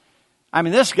 I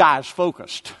mean, this guy's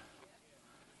focused.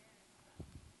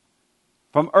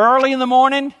 From early in the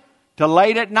morning to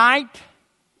late at night,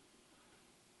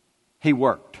 he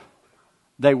worked.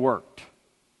 They worked.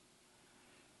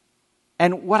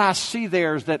 And what I see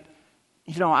there is that,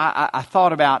 I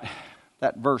thought about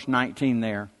that verse 19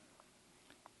 there.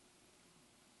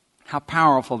 How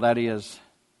powerful that is.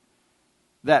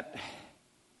 That,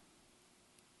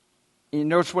 you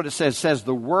notice what it says. It says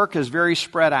the work is very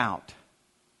spread out,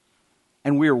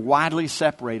 and we are widely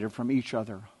separated from each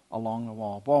other along the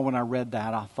wall. Boy, when I read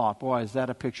that, I thought, boy, is that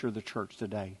a picture of the church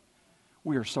today?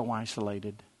 We are so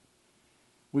isolated.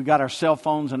 We've got our cell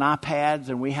phones and iPads,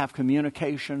 and we have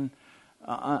communication,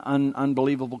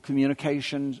 unbelievable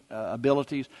communication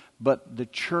abilities, but the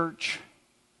church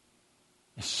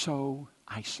is so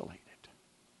isolated.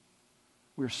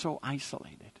 We're so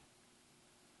isolated.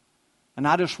 And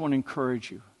I just want to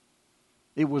encourage you.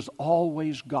 It was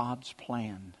always God's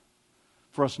plan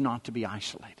for us not to be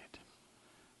isolated.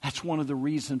 That's one of the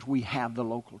reasons we have the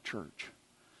local church.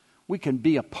 We can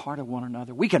be a part of one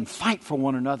another. We can fight for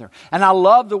one another. And I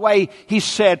love the way he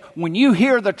said, when you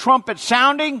hear the trumpet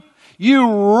sounding, you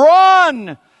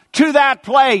run to that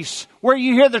place where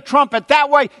you hear the trumpet. That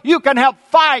way you can help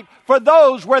fight for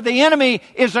those where the enemy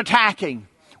is attacking.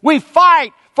 We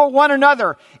fight for one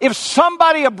another. If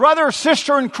somebody, a brother or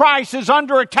sister in Christ, is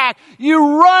under attack,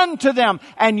 you run to them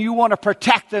and you want to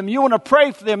protect them. You want to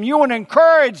pray for them. You want to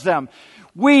encourage them.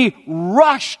 We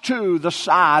rush to the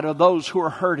side of those who are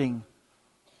hurting.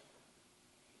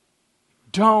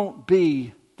 Don't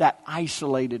be that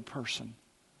isolated person.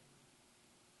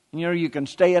 You can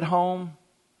stay at home.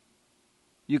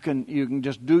 You can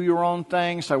just do your own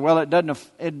thing. Say, well, it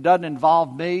doesn't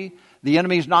involve me. The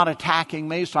enemy's not attacking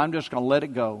me, so I'm just going to let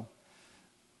it go.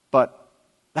 But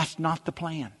that's not the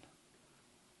plan.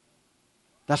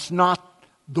 That's not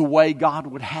the way God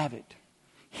would have it.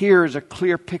 Here is a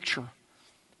clear picture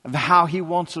of how He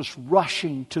wants us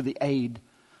rushing to the aid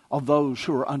of those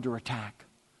who are under attack.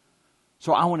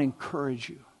 So I want to encourage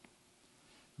you.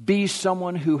 Be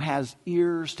someone who has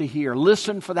ears to hear.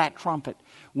 Listen for that trumpet.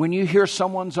 When you hear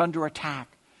someone's under attack,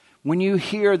 when you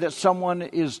hear that someone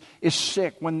is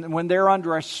sick, when they're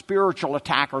under a spiritual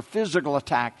attack or physical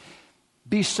attack,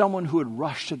 be someone who would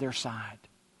rush to their side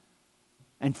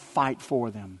and fight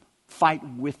for them. Fight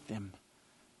with them.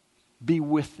 Be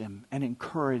with them and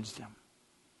encourage them.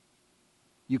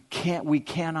 We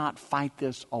cannot fight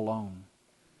this alone.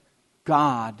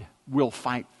 God will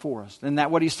fight for us. Isn't that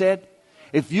what He said?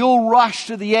 If you'll rush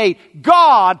to the aid,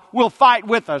 God will fight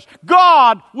with us.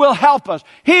 God will help us.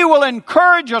 He will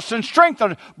encourage us and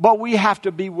strengthen us. But we have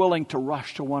to be willing to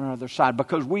rush to one another's side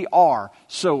because we are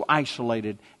so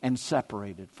isolated and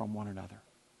separated from one another.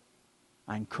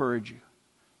 I encourage you,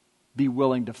 be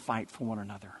willing to fight for one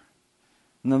another.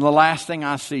 And then the last thing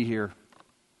I see here,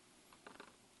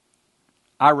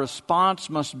 our response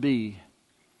must be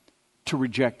to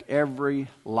reject every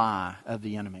lie of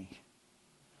the enemy.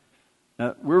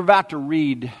 Now, we're about to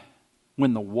read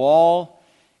when the wall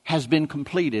has been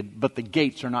completed, but the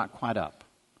gates are not quite up.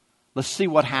 Let's see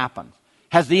what happens.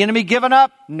 Has the enemy given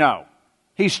up? No.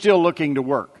 He's still looking to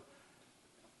work.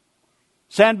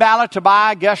 Sanballat,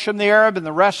 Tobiah, Geshem the Arab, and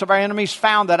the rest of our enemies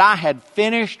found that I had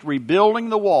finished rebuilding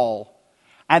the wall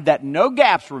and that no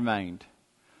gaps remained,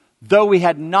 though we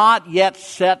had not yet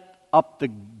set up the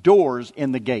doors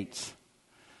in the gates.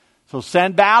 So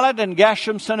Sanballat and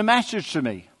Geshem sent a message to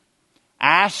me,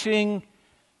 asking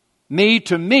me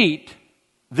to meet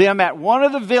them at one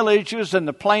of the villages in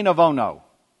the plain of Ono.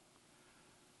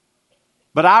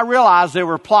 But I realized they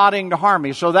were plotting to harm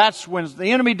me. So that's when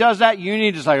the enemy does that, you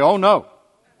need to say, oh no.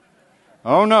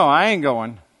 Oh no, I ain't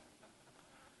going.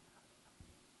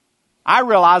 I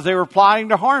realized they were plotting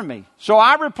to harm me. So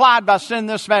I replied by sending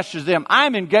this message to them.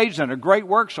 I'm engaged in a great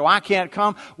work, so I can't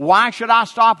come. Why should I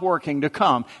stop working to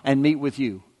come and meet with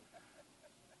you?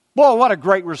 Boy, what a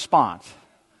great response.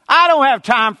 I don't have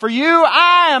time for you.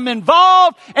 I am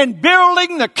involved in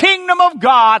building the kingdom of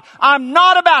God. I'm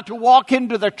not about to walk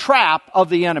into the trap of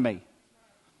the enemy.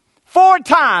 4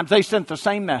 times they sent the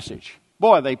same message.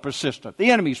 Boy, they persistent.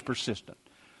 The enemy's persistent.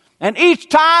 And each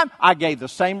time I gave the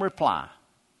same reply.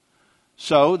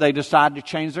 So they decided to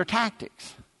change their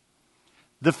tactics.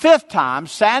 The 5th time,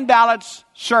 Sanballat's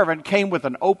servant came with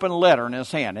an open letter in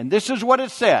his hand. And this is what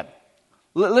it said.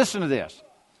 Listen to this.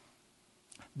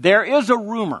 There is a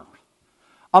rumor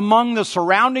among the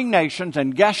surrounding nations,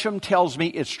 and Geshem tells me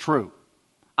it's true.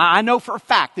 I know for a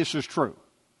fact this is true,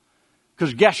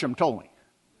 because Geshem told me.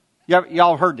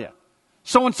 Y'all heard that.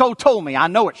 So-and-so told me. I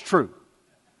know it's true.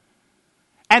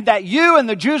 And that you and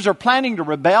the Jews are planning to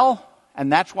rebel, and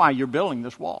that's why you're building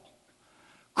this wall.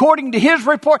 According to his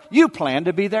report, you plan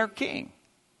to be their king.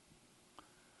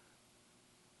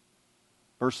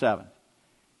 Verse 7.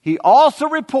 He also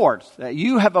reports that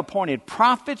you have appointed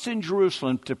prophets in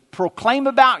Jerusalem to proclaim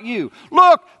about you.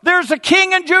 Look, there's a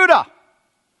king in Judah.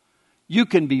 You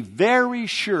can be very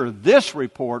sure this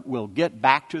report will get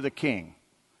back to the king.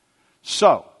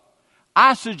 So,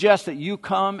 I suggest that you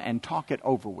come and talk it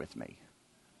over with me.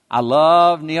 I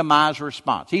love Nehemiah's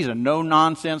response. He's a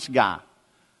no-nonsense guy.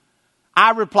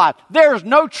 I replied, there's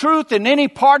no truth in any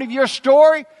part of your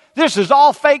story. This is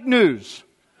all fake news.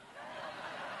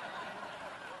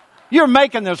 You're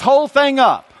making this whole thing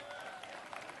up.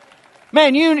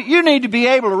 Man, you need to be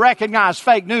able to recognize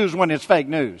fake news when it's fake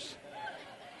news.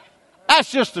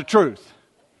 That's just the truth.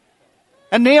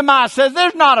 And Nehemiah says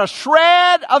there's not a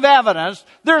shred of evidence.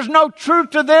 There's no truth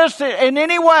to this in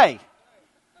any way.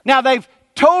 Now they've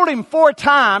told him 4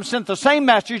 times, sent the same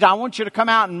message, I want you to come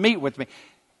out and meet with me.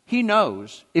 He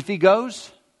knows if he goes,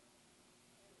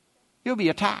 he'll be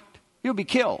attacked. He'll be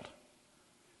killed.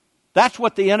 That's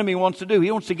what the enemy wants to do.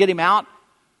 He wants to get him out.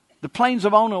 The plains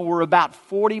of Ono were about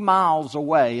 40 miles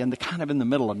away and kind of in the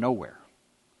middle of nowhere.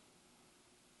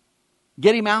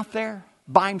 Get him out there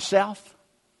by himself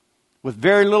with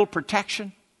very little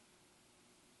protection.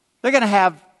 They're going to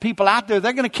have people out there,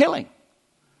 they're going to kill him.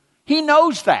 He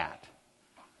knows that.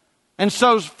 And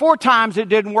so 4 times it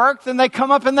didn't work, then they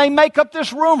come up and they make up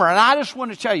this rumor. And I just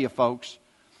want to tell you folks,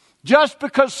 just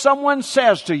because someone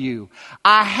says to you,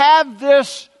 I have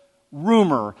this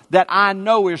rumor that I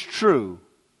know is true,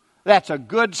 that's a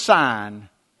good sign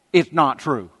it's not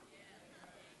true.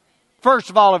 First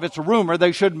of all, if it's a rumor,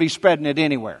 they shouldn't be spreading it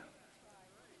anywhere.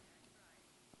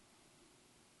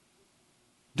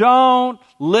 Don't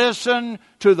listen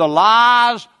to the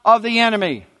lies of the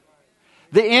enemy.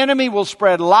 The enemy will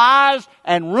spread lies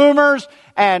and rumors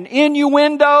and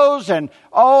innuendos and,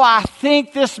 oh, I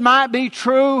think this might be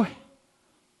true.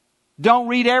 Don't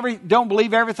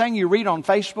believe everything you read on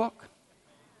Facebook.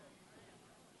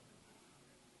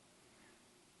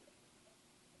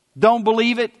 Don't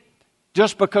believe it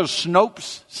just because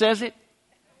Snopes says it.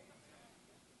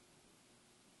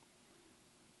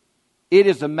 It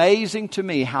is amazing to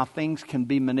me how things can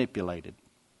be manipulated,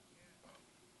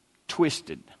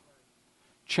 twisted,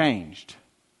 changed.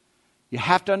 You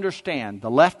have to understand the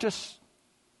leftists,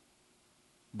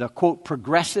 the quote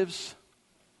progressives,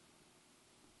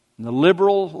 and the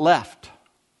liberal left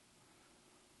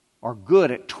are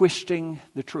good at twisting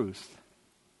the truth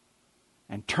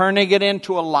and turning it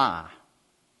into a lie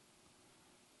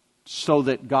so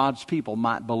that God's people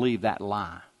might believe that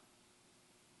lie.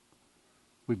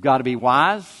 We've got to be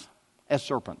wise as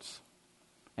serpents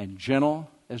and gentle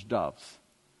as doves.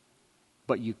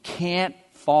 But you can't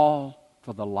fall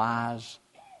for the lies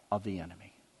of the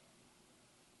enemy.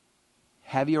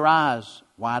 Have your eyes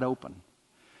wide open,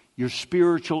 your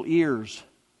spiritual ears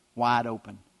wide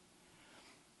open.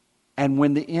 And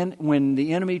when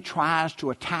the enemy tries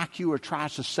to attack you or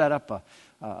tries to set up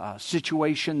a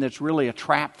situation that's really a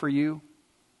trap for you,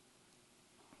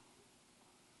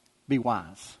 be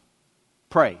wise.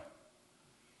 Pray.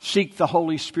 Seek the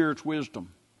Holy Spirit's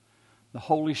wisdom. The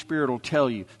Holy Spirit will tell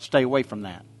you, stay away from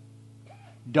that.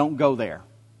 Don't go there.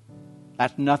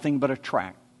 That's nothing but a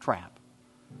trap.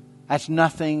 That's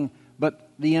nothing but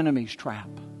the enemy's trap.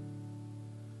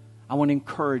 I want to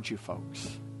encourage you folks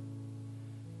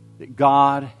that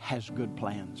God has good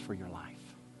plans for your life.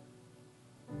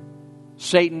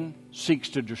 Satan seeks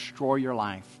to destroy your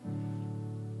life.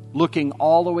 Looking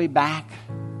all the way back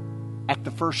at the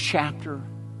first chapter,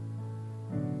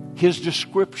 his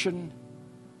description,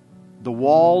 the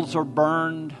walls are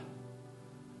burned,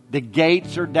 the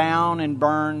gates are down and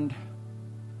burned.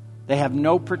 They have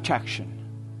no protection.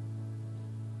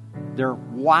 They're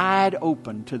wide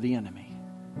open to the enemy.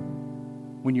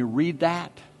 When you read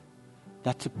that,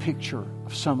 that's a picture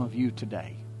of some of you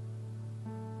today.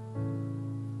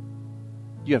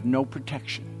 You have no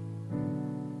protection.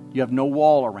 You have no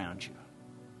wall around you.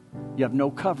 You have no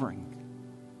covering.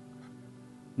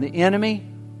 The enemy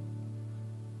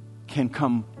can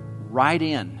come right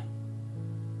in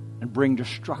and bring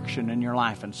destruction in your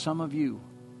life. And some of you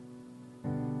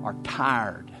are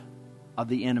tired of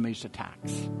the enemy's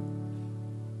attacks.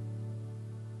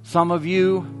 Some of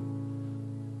you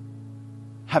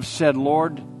have said,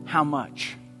 Lord, how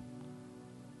much?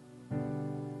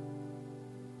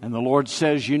 And the Lord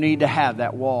says you need to have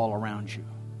that wall around you.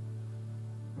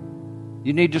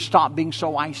 You need to stop being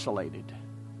so isolated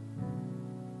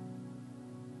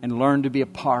and learn to be a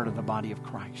part of the body of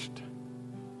Christ.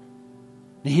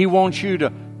 He wants you to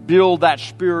build that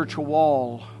spiritual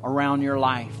wall around your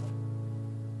life.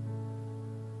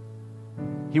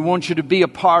 He wants you to be a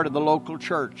part of the local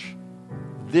church,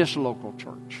 this local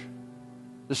church.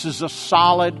 This is a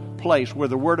solid place where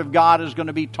the Word of God is going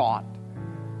to be taught.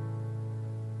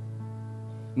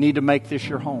 You need to make this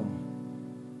your home.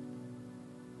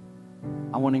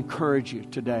 I want to encourage you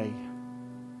today.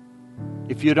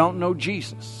 If you don't know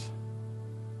Jesus,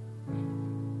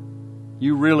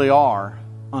 you really are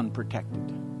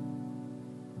unprotected.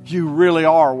 You really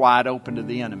are wide open to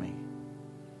the enemy.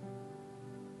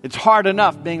 It's hard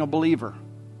enough being a believer.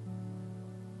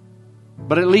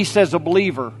 But at least as a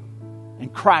believer in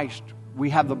Christ, we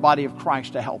have the body of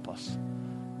Christ to help us.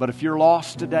 But if you're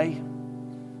lost today,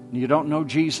 and you don't know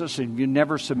Jesus, and you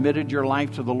never submitted your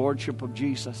life to the Lordship of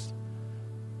Jesus,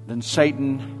 then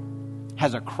Satan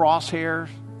has a crosshair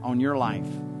on your life.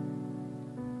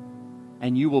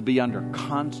 And you will be under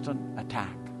constant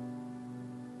attack.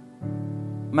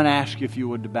 I'm going to ask you if you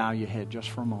would to bow your head just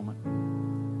for a moment.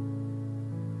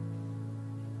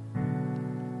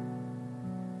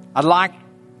 I'd like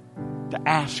to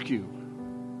ask you.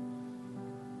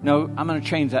 No, I'm going to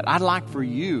change that. I'd like for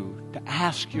you to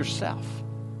ask yourself,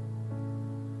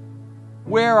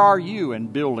 where are you in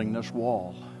building this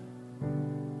wall?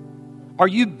 Are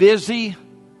you busy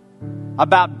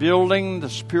about building the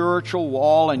spiritual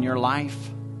wall in your life?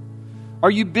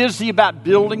 Are you busy about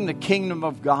building the kingdom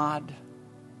of God?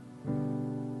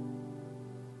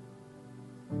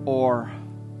 Or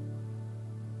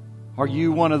are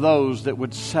you one of those that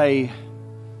would say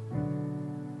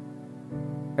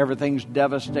everything's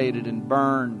devastated and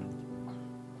burned?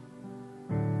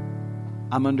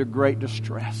 I'm under great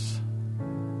distress.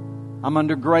 I'm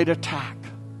under great attack.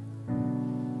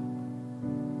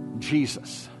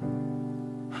 Jesus,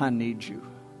 I need you.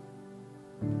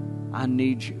 I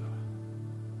need you.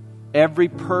 Every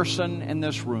person in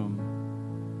this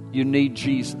room, you need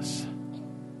Jesus.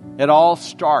 It all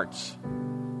starts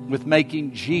with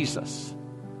making Jesus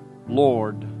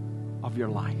Lord of your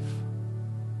life.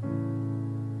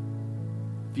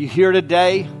 If you're here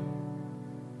today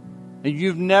and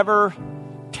you've never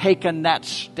taken that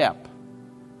step,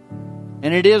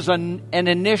 and it is an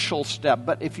initial step,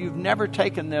 but if you've never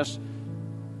taken this,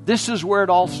 this is where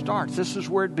it all starts. This is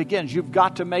where it begins. You've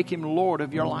got to make Him Lord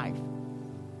of your life.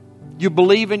 You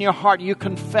believe in your heart, you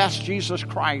confess Jesus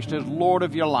Christ as Lord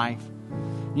of your life.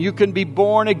 You can be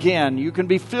born again. You can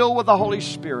be filled with the Holy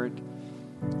Spirit.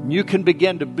 You can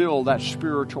begin to build that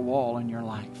spiritual wall in your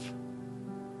life.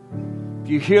 If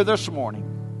you're here this morning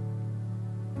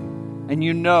and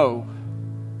you know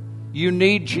you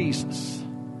need Jesus,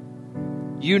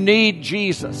 you need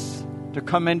Jesus to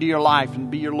come into your life and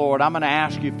be your Lord, I'm going to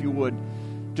ask you if you would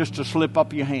just to slip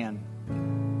up your hand.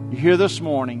 You're here this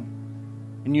morning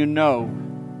and you know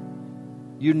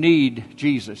you need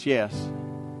Jesus. Yes.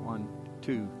 1,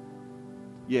 2.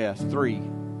 Yes. 3.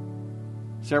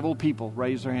 Several people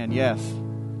raise their hand. Yes.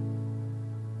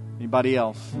 Anybody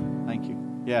else? Thank you.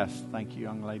 Yes. Thank you,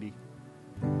 young lady.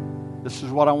 This is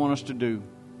what I want us to do.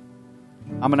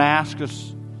 I'm going to ask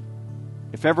us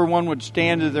if everyone would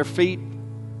stand to their feet.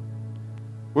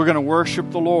 We're going to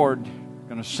worship the Lord. We're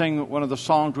going to sing one of the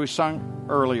songs we sung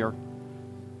earlier.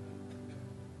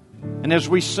 And as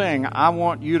we sing, I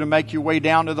want you to make your way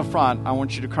down to the front. I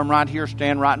want you to come right here,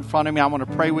 stand right in front of me. I want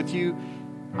to pray with you.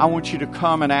 I want you to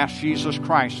come and ask Jesus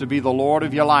Christ to be the Lord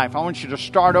of your life. I want you to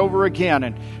start over again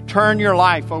and turn your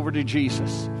life over to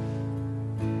Jesus.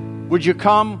 Would you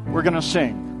come? We're going to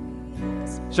sing.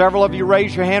 Several of you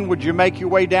raise your hand. Would you make your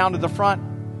way down to the front?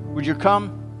 Would you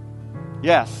come?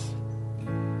 Yes.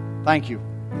 Thank you.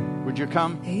 Would you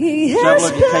come? Several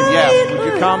of you came. Yes.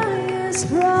 Would you come?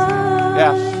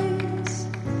 Yes.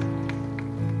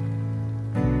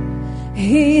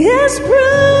 He has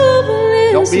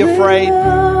proven. Don't be afraid.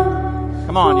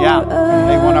 Come on, yeah.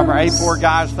 Hey, one of our A4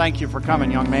 guys, thank you for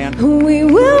coming, young man. We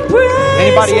will praise.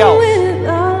 Anybody else? With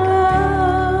us.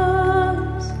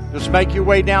 Just make your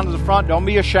way down to the front. Don't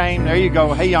be ashamed. There you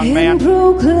go. Hey, young man.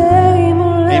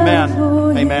 Amen.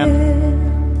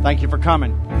 Amen. Thank you for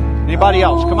coming. Anybody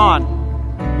else? Come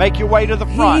on. Make your way to the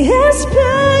front.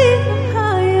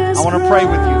 I want to pray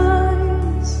with you.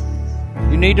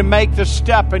 You need to make the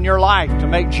step in your life to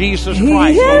make Jesus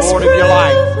Christ the Lord of your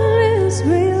life.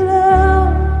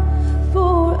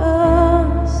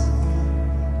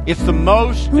 It's the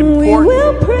most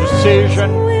important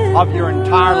decision of your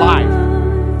entire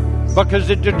life because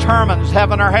it determines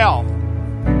heaven or hell.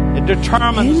 It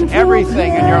determines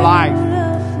everything in your life.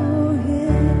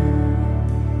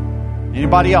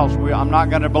 Anybody else? I'm not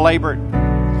going to belabor it.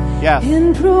 Yes.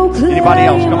 Anybody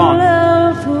else? Come on.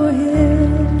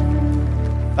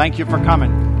 Thank you for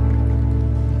coming.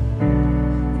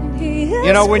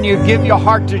 You know, when you give your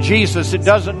heart to Jesus, it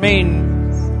doesn't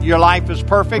mean your life is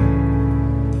perfect.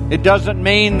 It doesn't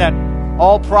mean that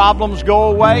all problems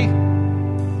go away.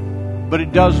 But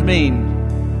it does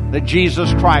mean that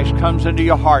Jesus Christ comes into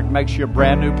your heart and makes you a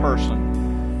brand new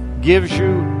person. Gives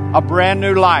you a brand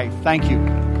new life. Thank you.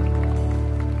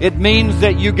 It means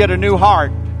that you get a new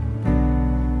heart.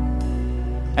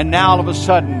 And now all of a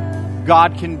sudden,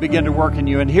 God can begin to work in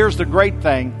you. And here's the great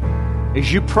thing.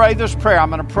 As you pray this prayer, I'm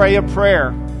going to pray a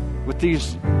prayer with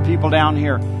these people down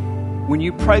here. When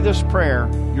you pray this prayer,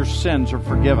 your sins are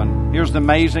forgiven. Here's the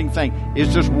amazing thing.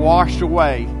 It's just washed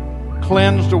away,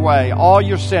 cleansed away. All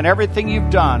your sin, everything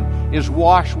you've done is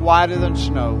washed whiter than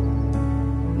snow.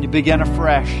 And you begin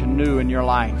afresh and new in your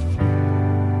life.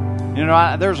 You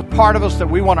know, there's a part of us that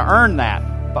we want to earn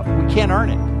that, but we can't earn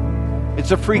it.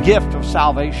 It's a free gift of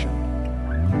salvation.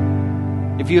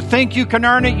 If you think you can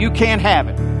earn it, you can't have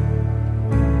it.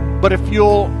 But if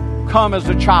you'll come as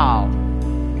a child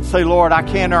and say, Lord, I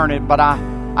can't earn it, but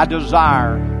I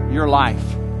desire your life,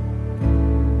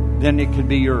 then it can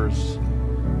be yours.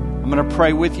 I'm going to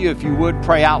pray with you. If you would,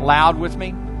 pray out loud with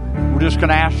me. We're just going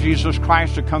to ask Jesus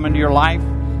Christ to come into your life,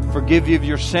 forgive you of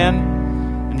your sin.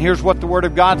 And here's what the Word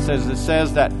of God says. It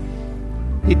says that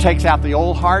He takes out the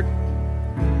old heart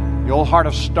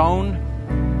of stone,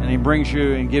 and He brings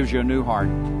you and gives you a new heart.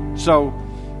 So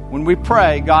when we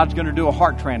pray, God's going to do a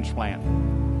heart transplant.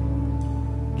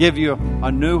 Give you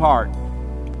a new heart.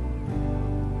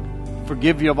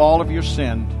 Forgive you of all of your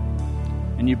sin,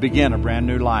 and you begin a brand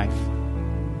new life.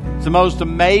 It's the most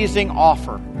amazing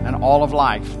offer in all of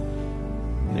life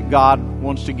that God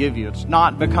wants to give you. It's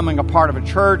not becoming a part of a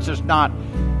church. It's not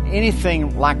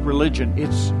anything like religion.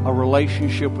 It's a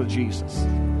relationship with Jesus.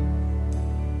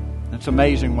 It's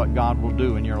amazing what God will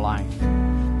do in your life.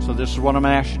 So this is what I'm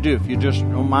going to ask you to do. If you just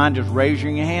don't mind just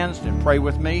raising your hands and pray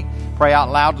with me. Pray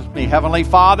out loud with me. Heavenly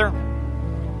Father,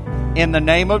 in the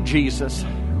name of Jesus,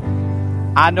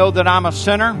 I know that I'm a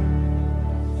sinner.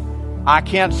 I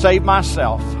can't save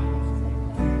myself.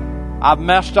 I've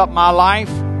messed up my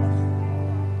life.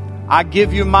 I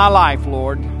give you my life,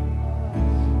 Lord.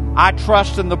 I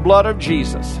trust in the blood of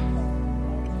Jesus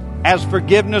as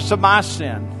forgiveness of my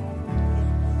sin.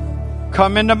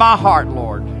 Come into my heart,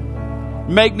 Lord.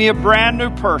 Make me a brand new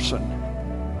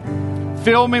person.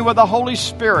 Fill me with the Holy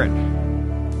Spirit.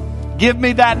 Give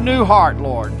me that new heart,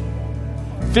 Lord.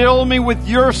 Fill me with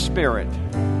your Spirit.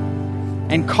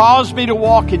 And cause me to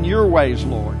walk in your ways,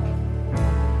 Lord.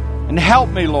 And help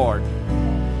me, Lord,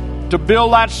 to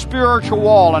build that spiritual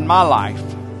wall in my life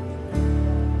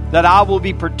that I will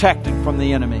be protected from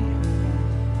the enemy.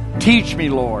 Teach me,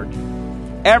 Lord,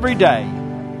 every day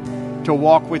to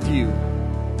walk with you.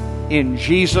 In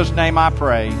Jesus' name I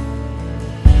pray.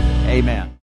 Amen.